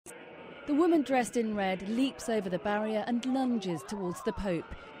The woman dressed in red leaps over the barrier and lunges towards the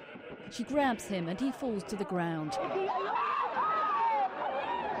Pope. She grabs him and he falls to the ground.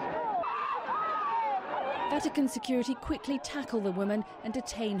 Vatican security quickly tackle the woman and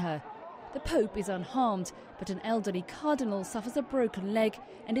detain her. The Pope is unharmed, but an elderly cardinal suffers a broken leg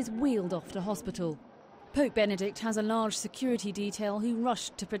and is wheeled off to hospital. Pope Benedict has a large security detail who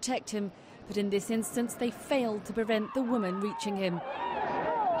rushed to protect him, but in this instance they failed to prevent the woman reaching him.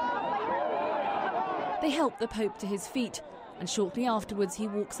 They help the Pope to his feet, and shortly afterwards he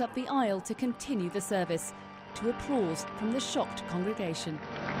walks up the aisle to continue the service, to applause from the shocked congregation.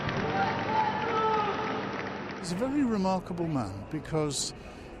 He's a very remarkable man because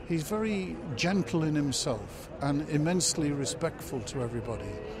he's very gentle in himself and immensely respectful to everybody.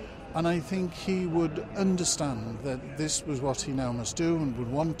 And I think he would understand that this was what he now must do and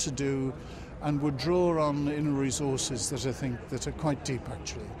would want to do, and would draw on inner resources that I think that are quite deep,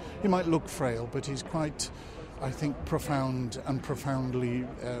 actually. He might look frail, but he's quite, I think, profound and profoundly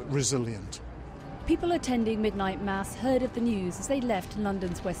resilient. People attending midnight mass heard of the news as they left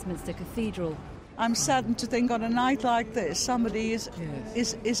London's Westminster Cathedral. I'm saddened to think on a night like this somebody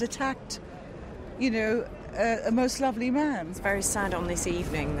is attacked, a most lovely man. It's very sad on this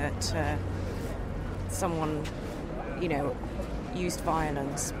evening that someone, used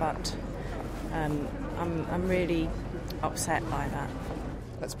violence, but I'm really upset by that.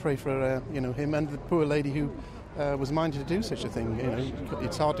 Let's pray for him and the poor lady who was minded to do such a thing.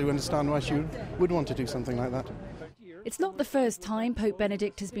 It's hard to understand why she would want to do something like that. It's not the first time Pope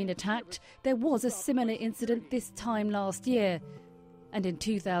Benedict has been attacked. There was a similar incident this time last year. And in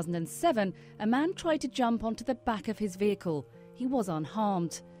 2007, a man tried to jump onto the back of his vehicle. He was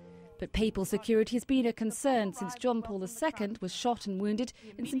unharmed. But papal security has been a concern since John Paul II was shot and wounded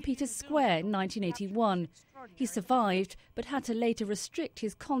in St. Peter's Square in 1981. He survived, but had to later restrict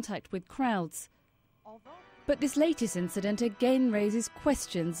his contact with crowds. But this latest incident again raises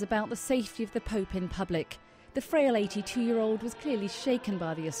questions about the safety of the Pope in public. The frail 82-year-old was clearly shaken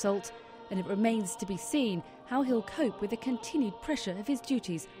by the assault, and it remains to be seen how he'll cope with the continued pressure of his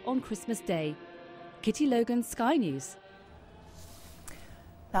duties on Christmas Day. Kitty Logan, Sky News.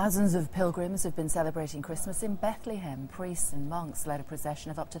 Thousands of pilgrims have been celebrating Christmas in Bethlehem. Priests and monks led a procession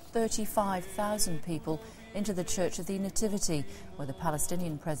of up to 35,000 people into the Church of the Nativity, where the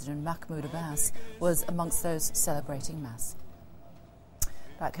Palestinian President Mahmoud Abbas was amongst those celebrating Mass.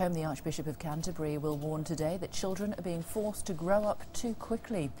 Back home, the Archbishop of Canterbury will warn today that children are being forced to grow up too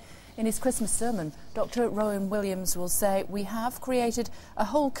quickly. In his Christmas sermon, Dr. Rowan Williams will say, "We have created a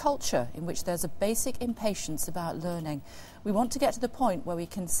whole culture in which there's a basic impatience about learning. We want to get to the point where we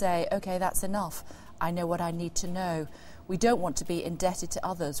can say, OK, that's enough. I know what I need to know. We don't want to be indebted to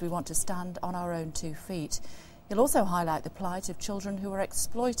others. We want to stand on our own 2 feet." He'll also highlight the plight of children who are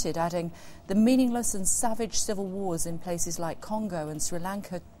exploited, adding the meaningless and savage civil wars in places like Congo and Sri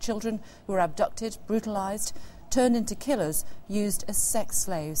Lanka, children who are abducted, brutalised, turned into killers, used as sex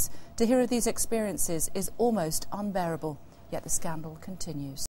slaves. To hear of these experiences is almost unbearable, yet the scandal continues.